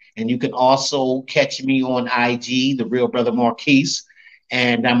Z. And you can also catch me on IG, The Real Brother Marquis.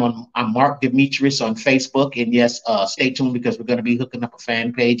 And I'm Mark Demetrius on Facebook. And yes, stay tuned because we're going to be hooking up a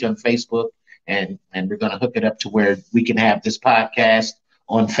fan page on Facebook. And we're going to hook it up to where we can have this podcast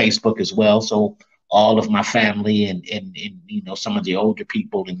on Facebook as well. So all of my family and some of the older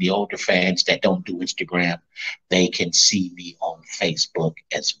people and the older fans that don't do Instagram, they can see me on Facebook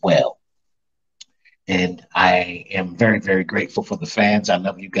as well. And I am very, very grateful for the fans. I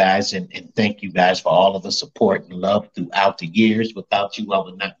love you guys and thank you guys for all of the support and love throughout the years. Without you, I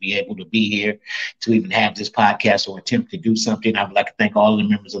would not be able to be here to even have this podcast or attempt to do something. I would like to thank all the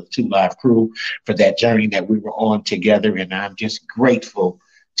members of the 2 Live Crew for that journey that we were on together. And I'm just grateful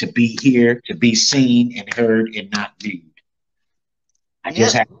to be here, to be seen and heard and not viewed. I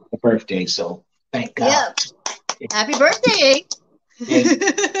just had a birthday, so thank God. Yeah. Happy birthday.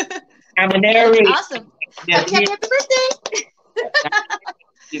 I'm an Aries. Awesome. Happy birthday.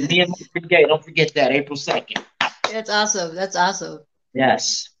 Me and my birthday. Don't forget that, April 2nd. That's awesome. That's awesome.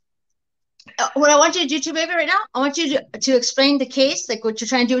 Yes. What I want you to do too, baby, right now, I want you to explain the case, like what you're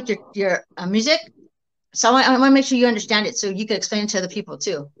trying to do with your music. So I want to make sure you understand it so you can explain it to other people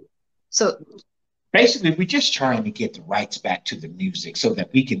too. So basically, we're just trying to get the rights back to the music so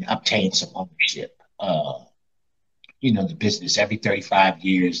that we can obtain some ownership. The business every 35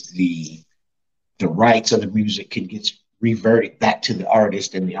 years, the rights of the music can get reverted back to the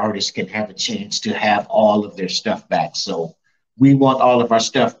artist, and the artist can have a chance to have all of their stuff back. So we want all of our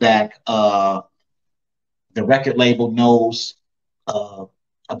stuff back. The record label knows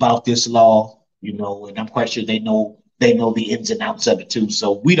about this law. And I'm quite sure they know the ins and outs of it too.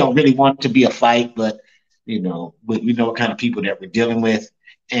 So we don't really want it to be a fight, but we know what kind of people that we're dealing with.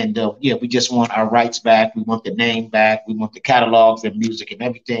 And we just want our rights back. We want the name back. We want the catalogs and music and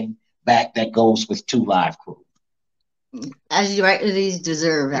everything back that goes with 2 Live Crew. As you rightly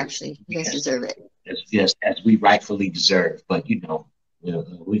deserve, actually. You guys deserve it. as we rightfully deserve. But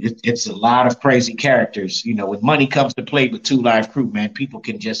it's a lot of crazy characters. When money comes to play with Two Live Crew, man, people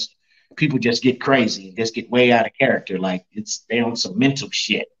just get crazy and just get way out of character. Like they on some mental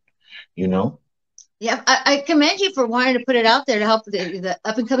shit. Yeah, I commend you for wanting to put it out there to help the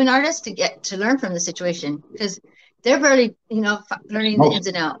up and coming artists to learn from the situation, because they're barely learning the ins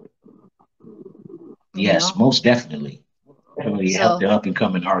and outs. Yes, most definitely. You help the up and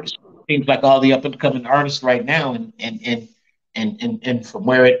coming artists. Seems like all the up and coming artists right now, and from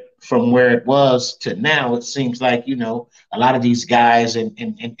where it was to now, it seems like a lot of these guys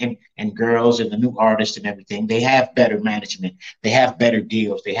and girls and the new artists and everything, they have better management, they have better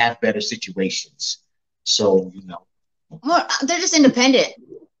deals, they have better situations. So well, they're just independent.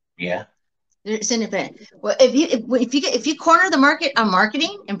 Yeah, they're just independent. Well, if you corner the market on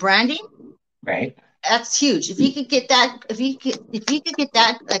marketing and branding, right, that's huge. If you could get that, if you could get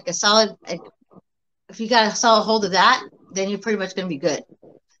that like a solid, if you got a solid hold of that, then you're pretty much going to be good.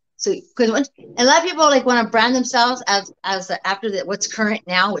 So, because a lot of people want to brand themselves as after what's current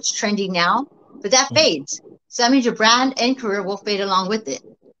now, what's trending now, but that fades. So that means your brand and career will fade along with it.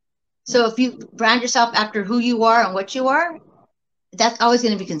 So if you brand yourself after who you are and what you are, that's always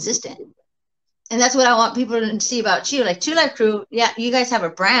going to be consistent. And that's what I want people to see about you. Like Two Live Crew, yeah, you guys have a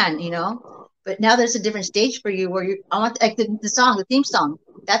brand, but now there's a different stage for you where I want like the theme song.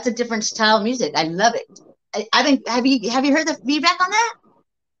 That's a different style of music. I love it. Have you heard the feedback on that?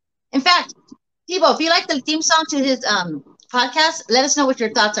 In fact, Thibaut, if you like the theme song to his podcast, let us know what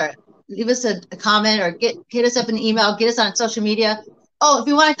your thoughts are. Leave us a comment or hit us up in the email, get us on social media. Oh, if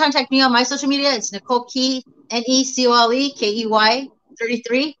you want to contact me on my social media, it's Necole Key, Necole Key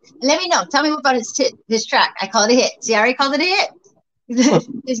 33. And let me know. Tell me about his track. I call it a hit. See, I already called it a hit.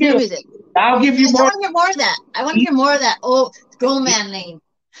 His new music. I'll give you more. I want to hear more of that. I want to hear more of that old grown man name.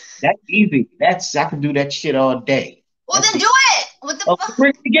 That's easy. I can do that shit all day. Well, then do it. What the fuck?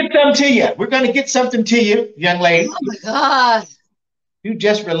 We're gonna get something to you. We're gonna get something to you, young lady. Oh my god. You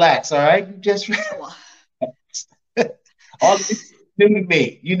just relax, all right? You just relax. All this new to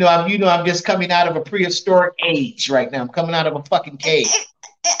me. I'm just coming out of a prehistoric age right now. I'm coming out of a fucking cave.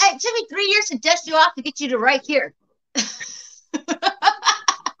 It took me 3 years to dust you off to get you to right here. There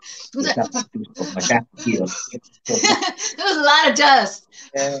was a lot of dust.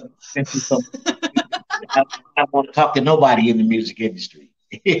 I don't want to talk to nobody in the music industry.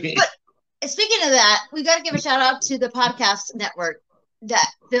 But speaking of that, we got to give a shout out to the podcast network, that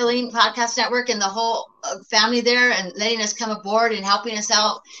Filling Podcast Network, and the whole family there, and letting us come aboard and helping us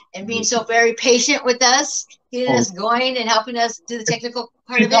out and being so very patient with us, getting us going and helping us do the technical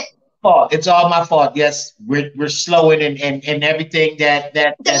part of it. It's all my fault. Yes, we're slowing and everything that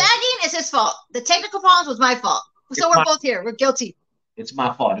the lagging is his fault. The technical problems was my fault. So we're both here. We're guilty. It's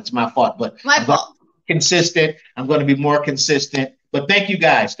my fault. But my fault. Consistent. I'm going to be more consistent. But thank you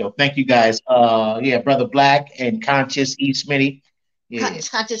guys, though. Thank you guys. Brother Black and Conscious E. Smitty. Yeah.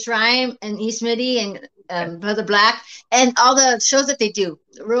 Conscious Rhyme and E. Smitty and Brother Black and all the shows that they do.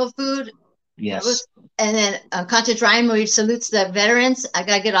 Real Food. Yes. And then Conscious Rhyme, where he salutes the veterans. I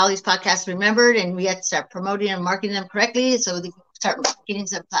got to get all these podcasts remembered, and we have to start promoting and marketing them correctly so they can start getting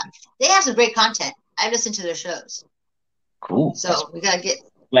some. They have some great content. I listen to their shows. Cool. So we got to get.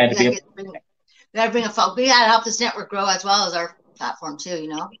 Glad to be. We got to bring a. We got to help this network grow as well as our platform too.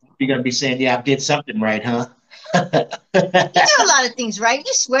 You're gonna be saying, "Yeah, I did something right, huh?" You do a lot of things right.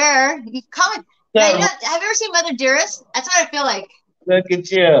 You swear. You comment. Have you ever seen Mother Dearest? That's what I feel like. Look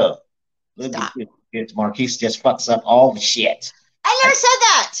at you. Look at you. It's Marquis just fucks up all the shit. I never said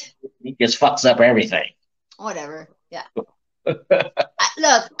that. He just fucks up everything. Whatever. Yeah.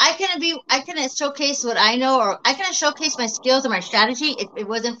 Look, I couldn't showcase what I know, or I couldn't showcase my skills or my strategy if it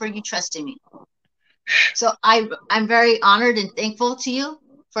wasn't for you trusting me. So I'm very honored and thankful to you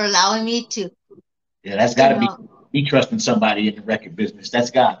for allowing me to. Yeah, that's got to be me trusting somebody in the record business.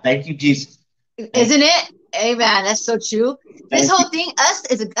 That's God. Thank you, Jesus. Isn't it? Amen. That's so true. This whole thing,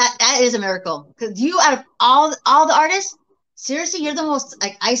 that is a miracle. Because you, out of all the artists, seriously, you're the most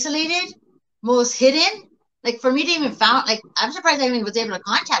isolated, most hidden. For me to even found, I'm surprised I even was able to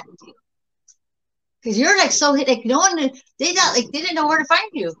contact with you. Because you're so hidden, no one knew, they didn't know where to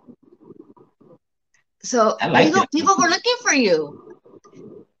find you. So people were looking for you.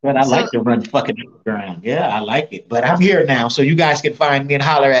 But I like to run fucking underground. Yeah, I like it. But I'm here now, so you guys can find me and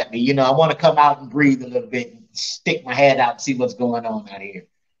holler at me. I want to come out and breathe a little bit and stick my head out and see what's going on out here.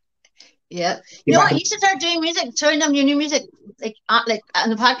 Yeah. You know what? You should start doing music, showing them your new music, on the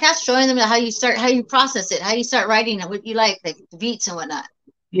podcast, showing them how you process it, how you start writing it, what you like the beats and whatnot.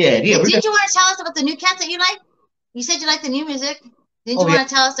 Yeah. Did you want to tell us about the new cats that you like? You said you like the new music. Didn't you want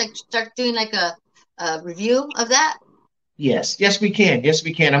to tell us, start doing review of that? Yes, yes, we can. Yes,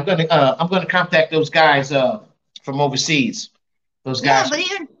 we can. I'm gonna contact those guys from overseas. Those Yeah, guys.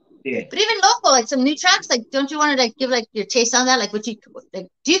 Yeah. but even local, like some new tracks, like don't you want to like give like your taste on that? Like what you like?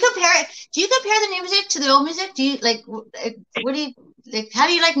 Do you compare it? Do you compare the new music to the old music? Do you like what do you like? How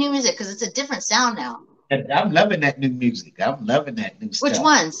do you like new music? Because it's a different sound now. I'm loving that new music. I'm loving that new Which stuff.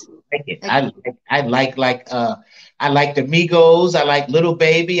 ones? Like it. Like, I like the Migos. I like Little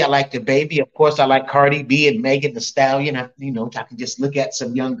Baby. I like the Baby. Of course, I like Cardi B and Megan Thee Stallion. I can just look at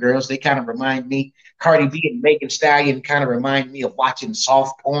some young girls. They kind of remind me. Cardi B and Megan Thee Stallion kind of remind me of watching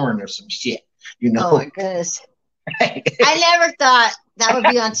soft porn or some shit. Oh my goodness. I never thought that would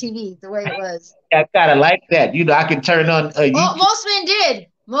be on TV the way it was. I kind of like that. I can turn on. Well, most men did.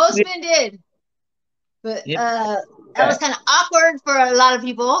 Most men did. But that was kind of awkward for a lot of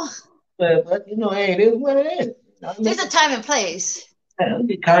people. But hey, it is what it is. There's a time and place.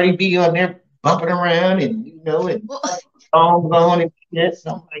 Cardi B on there bumping around and song going and shit. So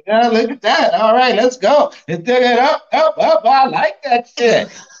I'm like, oh, look at that. All right, let's go. Let's do it up. I like that shit.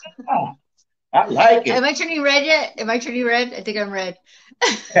 I like it. Am I turning red yet? Am I turning red? I think I'm red.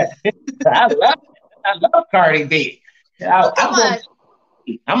 I love Cardi B.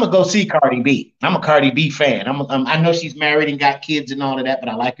 I'm gonna go see Cardi B. I'm a Cardi B fan. I know she's married and got kids and all of that, but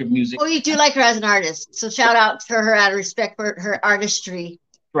I like her music. Oh, you do like her as an artist. So shout out to her out of respect for her artistry.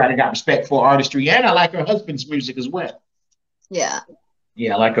 Right, I got respect for artistry, and I like her husband's music as well. Yeah.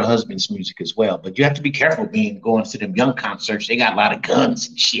 Yeah, I like her husband's music as well. But you have to be careful going to them young concerts. They got a lot of guns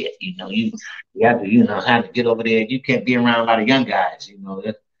and shit. You have to how to get over there. You can't be around a lot of young guys.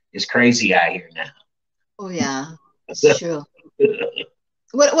 It's crazy out here now. Oh yeah, it's true.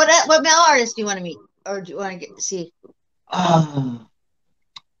 What male artists do you want to meet or do you want to see?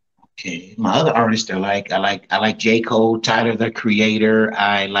 Okay, my other artists are I like J. Cole, Tyler the Creator.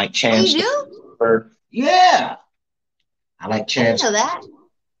 I like Chance. Oh, you do? Yeah, I like Chance. I didn't know that.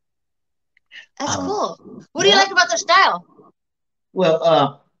 That's cool. What do you like about their style?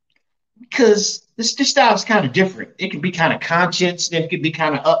 Well, because this style is kind of different. It can be kind of conscious, then it can be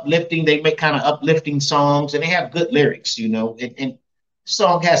kind of uplifting. They make kind of uplifting songs, and they have good lyrics. And the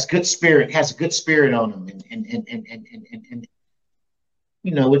song has good spirit, has a good spirit on them, and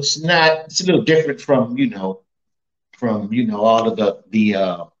it's a little different from all of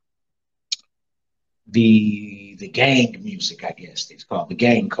the gang music, I guess it's called the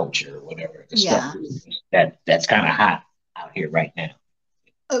gang culture or whatever. Stuff that's kind of hot out here right now.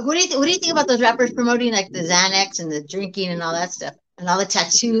 What do you think about those rappers promoting like the Xanax and the drinking and all that stuff and all the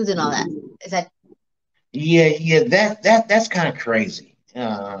tattoos and all that? Is that? Yeah, that's kind of crazy.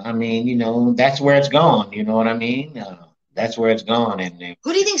 I mean, that's where it's gone. You know what I mean? That's where it's gone. And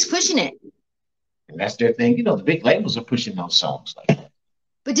who do you think's pushing it? And that's their thing. The big labels are pushing those songs like that.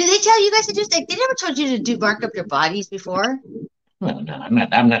 But did they tell you guys to do like they never told you to mark up your bodies before? No,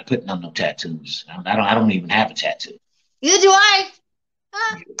 I'm not putting on no tattoos. I don't even have a tattoo. Neither do I.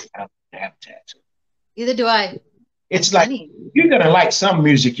 I don't have a tattoo. Neither do I. It's that's like funny. You're gonna like some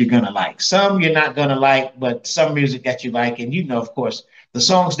music you're gonna like. Some you're not gonna like, but some music that you like, and of course, the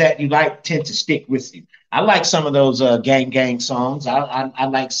songs that you like tend to stick with you. I like some of those gang songs. I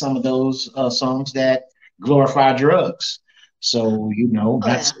like some of those songs that glorify drugs. So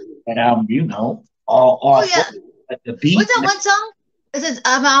that's that album. All the beat. What's that one song? It says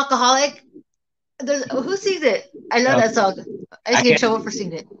 "I'm an alcoholic." Who sings it? I love that song. I used to get in trouble for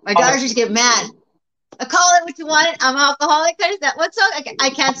singing it. My daughters used to get mad. I call it what you want. I'm an alcoholic. Is that what song? I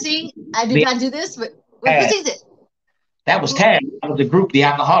can't sing. I do not do this. But who sings it? That was Tag. That was the group, the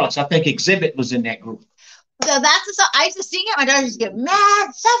Alcoholics. I think Exhibit was in that group. So that's the song. I used to sing it. My daughters used to get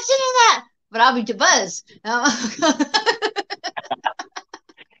mad. Stop singing that. But I'll be to buzz.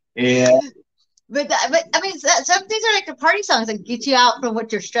 Yeah. But I mean, some things are like the party songs that get you out from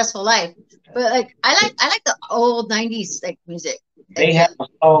what your stressful life. But like I like the old '90s like music. They have a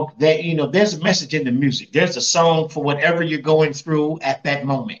song that there's a message in the music. There's a song for whatever you're going through at that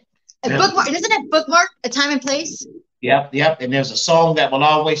moment. Bookmark, doesn't it bookmark a time and place? Yep. And there's a song that will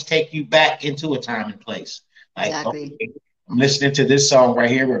always take you back into a time and place. Like, exactly. Okay, I'm listening to this song right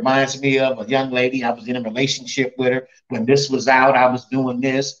here. It reminds me of a young lady. I was in a relationship with her. When this was out, I was doing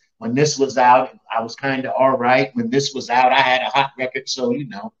this. When this was out, I was kind of all right. When this was out, I had a hot record. So,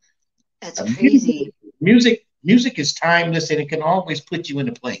 That's crazy. Music is timeless, and it can always put you in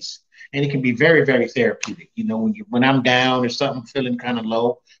a place. And it can be very, very therapeutic. When I'm down or something, feeling kind of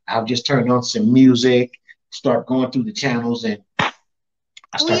low, I'll just turn on some music, start going through the channels, and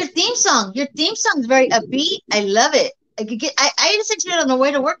your theme song is very upbeat. I love it. I listen to it on the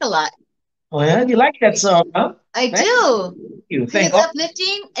way to work a lot. Well, you like that song, huh? I do. You It's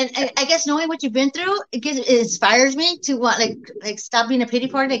uplifting, and I guess knowing what you've been through, it inspires me to want like stop being a pity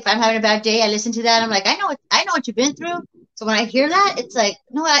party. Like if I'm having a bad day, I listen to that. I'm like, I know what you've been through. So when I hear that, it's like,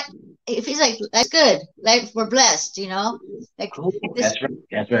 no, it feels like that's good. Like we're blessed, you know. Like that's right.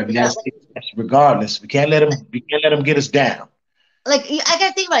 That's right. That's regardless. We can't let them get us down. Like I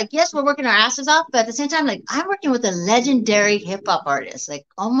gotta think like, yes, we're working our asses off, but at the same time, like I'm working with a legendary hip hop artist. Like,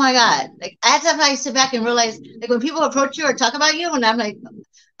 oh my God. Like I have to like sit back and realize like when people approach you or talk about you, and I'm like,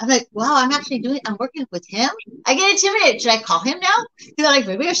 wow, I'm working with him. I get intimidated. Should I call him now? Because I'm like,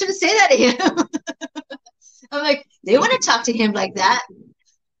 maybe I shouldn't say that to him. I'm like, they want to talk to him like that.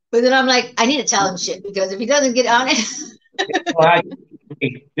 But then I'm like, I need to tell him shit because if he doesn't get on it.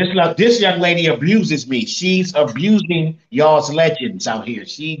 This young lady abuses me. She's abusing y'all's legends out here.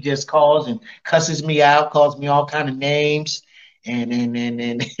 She just calls and cusses me out, calls me all kind of names, and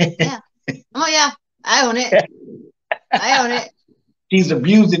yeah. Oh yeah, I own it. I own it. She's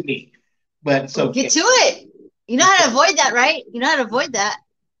abusing me. But so get to it. You know how to avoid that, right? You know how to avoid that.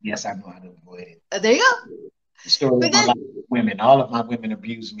 Yes, I know how to avoid it. There you go. The story of my life, women. All of my women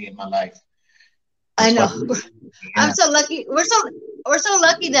abuse me in my life. I know. I'm so lucky. We're so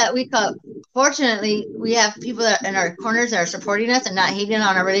lucky that fortunately, we have people that in our corners that are supporting us and not hating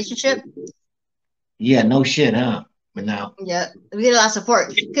on our relationship. Yeah, no shit, huh? But now. Yeah, we get a lot of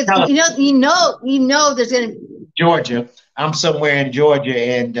support because you know there's gonna Georgia. I'm somewhere in Georgia,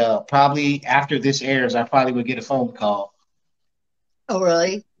 and probably after this airs, I probably would get a phone call. Oh,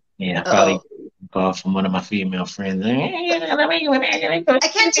 really? Yeah, probably a call from one of my female friends. I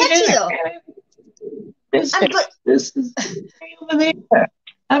can't touch you though. This is way over there.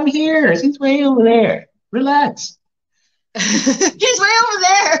 I'm here. She's way over there. Relax. She's way over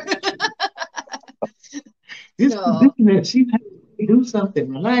there. She's do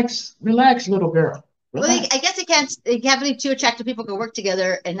something. Relax, little girl. Relax. Well, I guess they can't believe two attractive people can work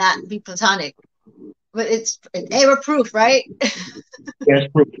together and not be platonic. But we're proof, right? Yes,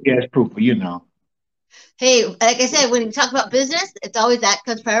 proof. You know. Hey, like I said, when you talk about business, it's always that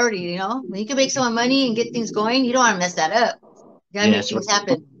comes priority, you know? When you can make someone money and get things going, you don't want to mess that up. You gotta make things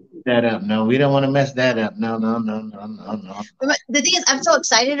happen. That up. No, we don't want to mess that up. No. But the thing is, I'm so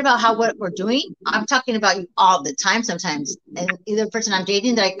excited about what we're doing. I'm talking about you all the time sometimes. And either person I'm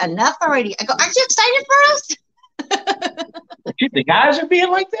dating, they're like, enough already. I go, aren't you excited for us? The guys are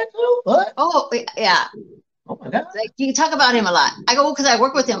being like that too? What? Oh, yeah. Oh my God. Like you talk about him a lot. I go, well, because I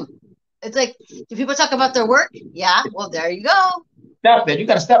work with him. It's like, do people talk about their work? Yeah. Well, there you go. Stop that. You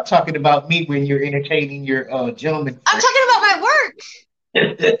got to stop talking about me when you're entertaining your gentleman. I'm talking about my work.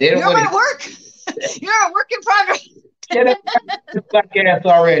 You're my work. You're a work in progress. Shut up. This black ass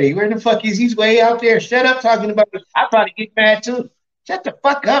already. Where the fuck is he's way out there? Shut up talking about it. I'd probably get mad too. Shut the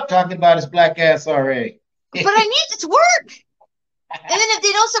fuck up talking about his black ass already. But I need it to work. And then if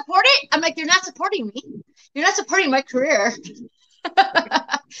they don't support it, I'm like, you're not supporting me. You're not supporting my career.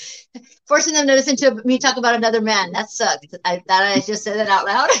 Forcing them to listen to me talk about another man. That sucked. I thought I just said that out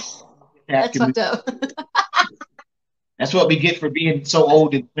loud. That's fucked up. That's what we get for being so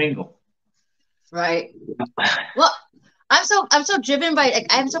old and single. Right. Well, I'm so driven by, like,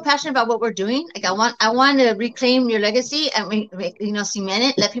 I'm so passionate about what we're doing. Like I want to reclaim your legacy and cement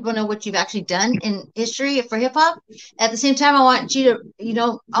it, let people know what you've actually done in history for hip hop. At the same time, I want you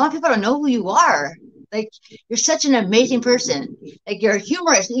to, I want people to know who you are. Like, you're such an amazing person. Like, you're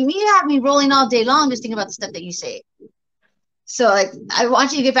humorous. You have me rolling all day long just thinking about the stuff that you say. So, like, I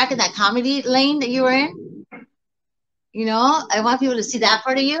want you to get back in that comedy lane that you were in. I want people to see that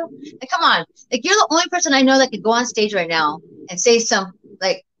part of you. Like, come on. Like, you're the only person I know that could go on stage right now and say some,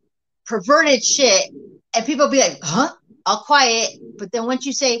 like, perverted shit, and people be like, huh? All quiet. But then once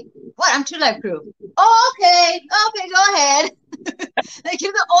you say, what? I'm 2 Live Crew. Oh, okay. Okay, go ahead. Like,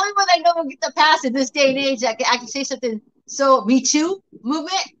 you're the only one I know will get the pass in this day and age. I can say something so Me Too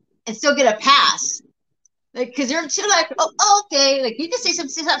movement and still get a pass. Like, because you're 2 Live Crew. Oh, okay. Like, you can say some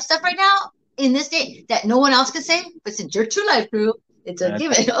stuff right now in this day that no one else can say. But since you're 2 Live Crew, it's a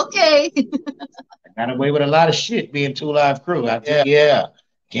given. Okay. I got away with a lot of shit being 2 Live Crew. Yeah.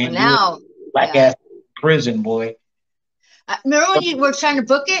 Can't now. Black ass prison, boy. Remember when you were trying to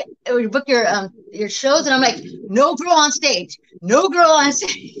book it, or you book your shows, and I'm like, no girl on stage, no girl on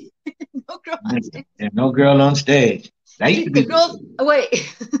stage, no girl on stage, no girl on stage. That used to be the girls. Wait,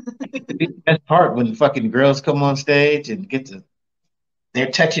 the best part when fucking girls come on stage and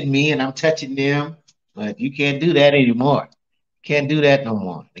they're touching me and I'm touching them, but you can't do that anymore. Can't do that no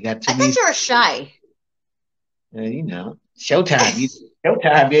more. They got too many. I thought you were shy. Showtime,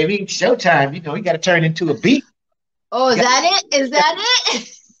 showtime, baby, showtime. You got to turn into a beat. Oh, is that it? Is that it?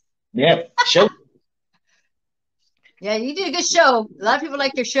 Yeah, show. Yeah, you did a good show. A lot of people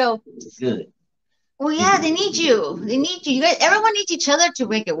like your show. Good. Well, yeah, they need you. They need you. You guys, everyone needs each other to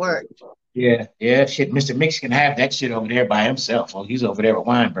make it work. Yeah, yeah, shit. Mr. Mix can have that shit over there by himself. Oh, he's over there with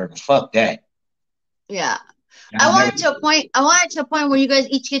Weinberger. Fuck that. Yeah. I I'll want never. it to a point. I want it to a point where you guys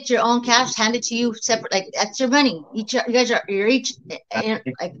each get your own cash handed to you separate. Like that's your money. Each you guys are you're each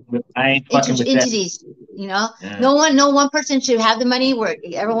like I ain't fucking with that. entities. You know, Yeah. no one person should have the money where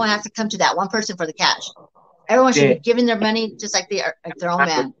everyone has to come to that one person for the cash. Everyone should be given their money just like they are like their own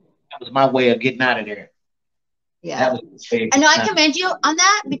man. That was my way of getting out of there. Yeah, I know. I commend you on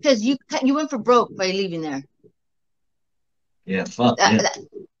that because you went for broke by leaving there. Yeah, fuck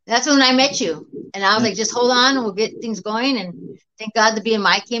That's when I met you, and I was like, just hold on, and we'll get things going. And thank God the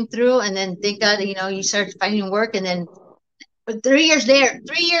BMI came through, and then thank God you started finding work, and then. But 3 years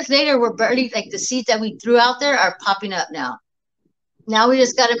later, we're barely like the seeds that we threw out there are popping up now. Now we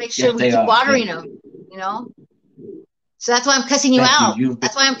just got to make sure we keep watering them, you know. So that's why I'm cussing you out.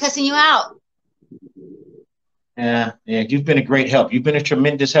 That's why I'm cussing you out. Yeah, you've been a great help. You've been a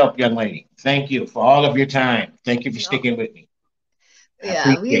tremendous help, young lady. Thank you for all of your time. Thank you for sticking with me.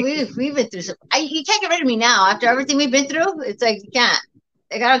 Yeah, we've been through some. You can't get rid of me now after everything we've been through. It's like you can't.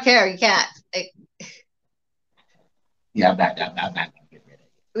 Like I don't care. You can't. Like. Yeah, I'm not gonna get rid of you.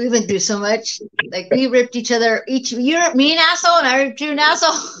 We've been through so much. Like we ripped each other. You're me an asshole, and I ripped you an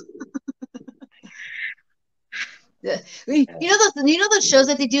asshole. You know those shows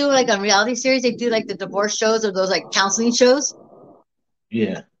that they do like on reality series. They do like the divorce shows or those like counseling shows.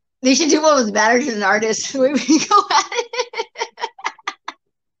 Yeah. They should do one with managers and artists. Where we go at it.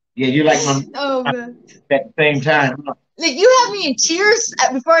 Yeah, you like my. Oh man. At the same time. Like you have me in tears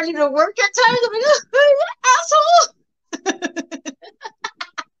before I leave to work at times. I'm like, asshole.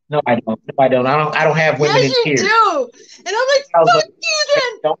 No, I don't. I don't have women in tears. Yes, you do. And I'm like, fuck you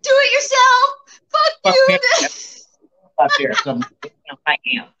then. Do it yourself. Fuck you then. Out there, some I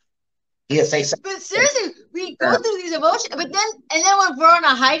am. He'll say something. But seriously, we go through these emotions, but then when we're on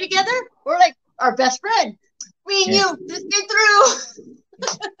a high together, we're like our best friend. Me and you, just get through.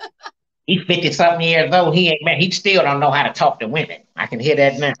 He's 50-something years old. He ain't man. He still don't know how to talk to women. I can hear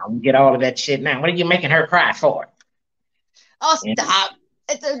that now. We get all of that shit now. What are you making her cry for? Oh, stop.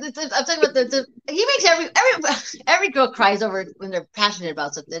 I'm talking about he makes every girl cries over it when they're passionate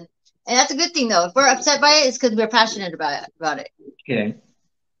about something. And that's a good thing, though. If we're upset by it, it's because we're passionate about it. Okay.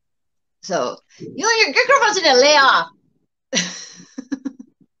 So, your girlfriend's going to lay off.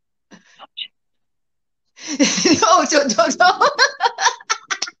 No.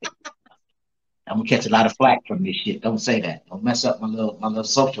 I'm going to catch a lot of flack from this shit. Don't say that. Don't mess up my little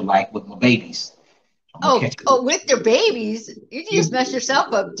social life with my babies. With your babies? You just mess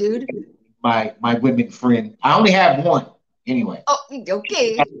yourself up, dude. My women friend. I only have one. Anyway. Oh,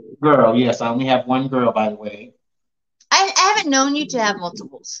 okay. Girl, yes, I only have one girl, by the way. I haven't known you to have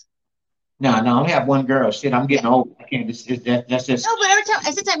multiples. No, I only have one girl. Shit, I'm getting old. I can't. That's just. No, but every time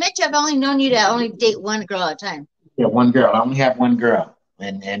since I met you, I've only known you to only date one girl at a time. Yeah, one girl. I only have one girl,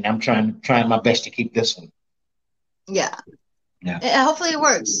 and I'm trying my best to keep this one. Yeah. Yeah. And hopefully it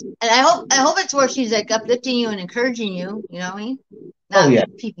works, and I hope it's where she's like uplifting you and encouraging you. You know what I mean?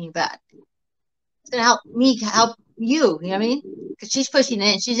 Not keeping you back. It's gonna help me help you. You know what I mean? Because she's pushing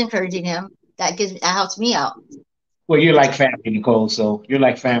it and she's encouraging him. That helps me out. Well, you're like family, Necole. So you're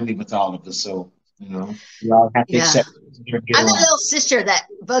like family with all of us. So you all have to accept. I'm the little sister that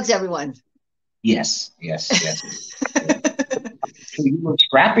bugs everyone. Yes. You're a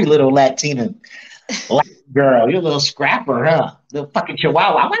scrappy little Latina girl. You're a little scrapper, huh? Little fucking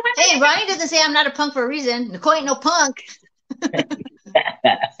chihuahua. Hey, Ronnie doesn't say I'm not a punk for a reason. Necole ain't no punk.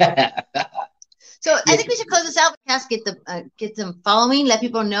 So I think we should close this out. Get them following. Let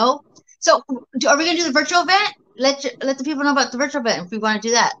people know. So are we gonna do the virtual event? Let the people know about the virtual event if we want to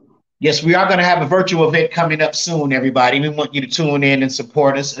do that. Yes, we are going to have a virtual event coming up soon, everybody. We want you to tune in and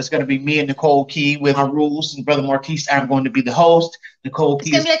support us. It's going to be me and Necole Key with our rules, and Brother Marquis. I'm going to be the host. Necole Key.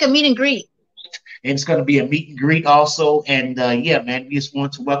 It's going to be like a meet and greet. And it's going to be a meet and greet also. And yeah, man, we just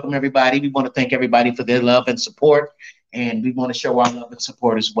want to welcome everybody. We want to thank everybody for their love and support. And we want to show our love and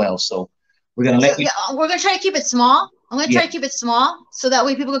support as well. So we're going to let you. Yeah, we're going to try to keep it small. I'm going to try to keep it small so that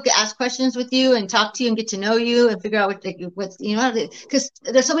way people can ask questions with you and talk to you and get to know you and figure out what's because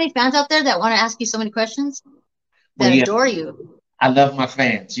there's so many fans out there that want to ask you so many questions that adore you. I love my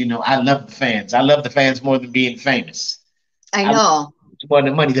fans. I love the fans. I love the fans more than being famous. I know. More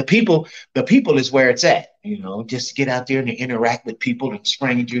than money. The people is where it's at. Just to get out there and to interact with people and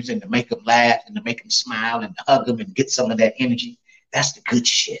strangers and to make them laugh and to make them smile and to hug them and get some of that energy. That's the good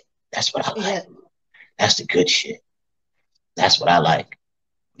shit. That's what I like. That's the good shit. That's what I like.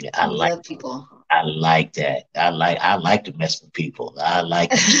 Yeah, I love people. I like that. I like to mess with people. I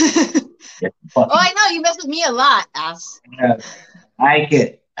like Oh, I know you mess with me a lot, ass. I like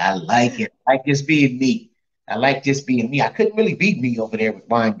it. I like it. I like just being me. I like just being me. I couldn't really be me over there with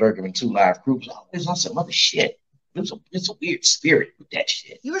Weinberger and Two Live Groups. I was on some other shit. It's a weird spirit with that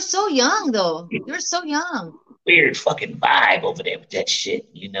shit. You were so young, though. You were so young. Weird fucking vibe over there with that shit,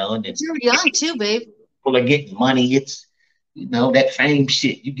 you know. And you were young too, babe. People are getting money. It's, you know, that fame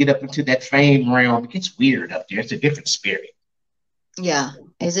shit. You get up into that fame realm, it gets weird up there. It's a different spirit. Yeah,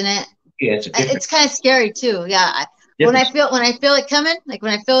 isn't it? Yeah, it's kind of scary too. Yeah, when I feel it coming, like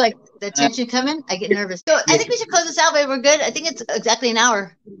when I feel like the tension coming, I get nervous. So I think we should close this out, babe. We're good. I think it's exactly an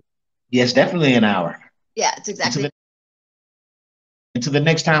hour. Yes, definitely an hour. Yeah, it's exactly. Until the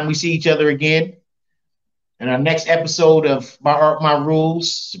next time we see each other again, in our next episode of My Art, My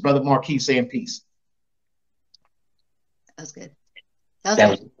Rules, Brother Marquis saying peace. That was good. That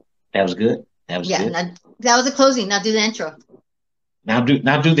was good. That was good. Now, that was the closing. Now do the intro. Now do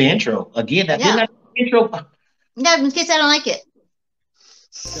the intro again. Didn't I do the intro? Yeah, in case I don't like it.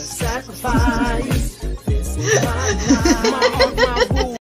 The sacrifice. This is my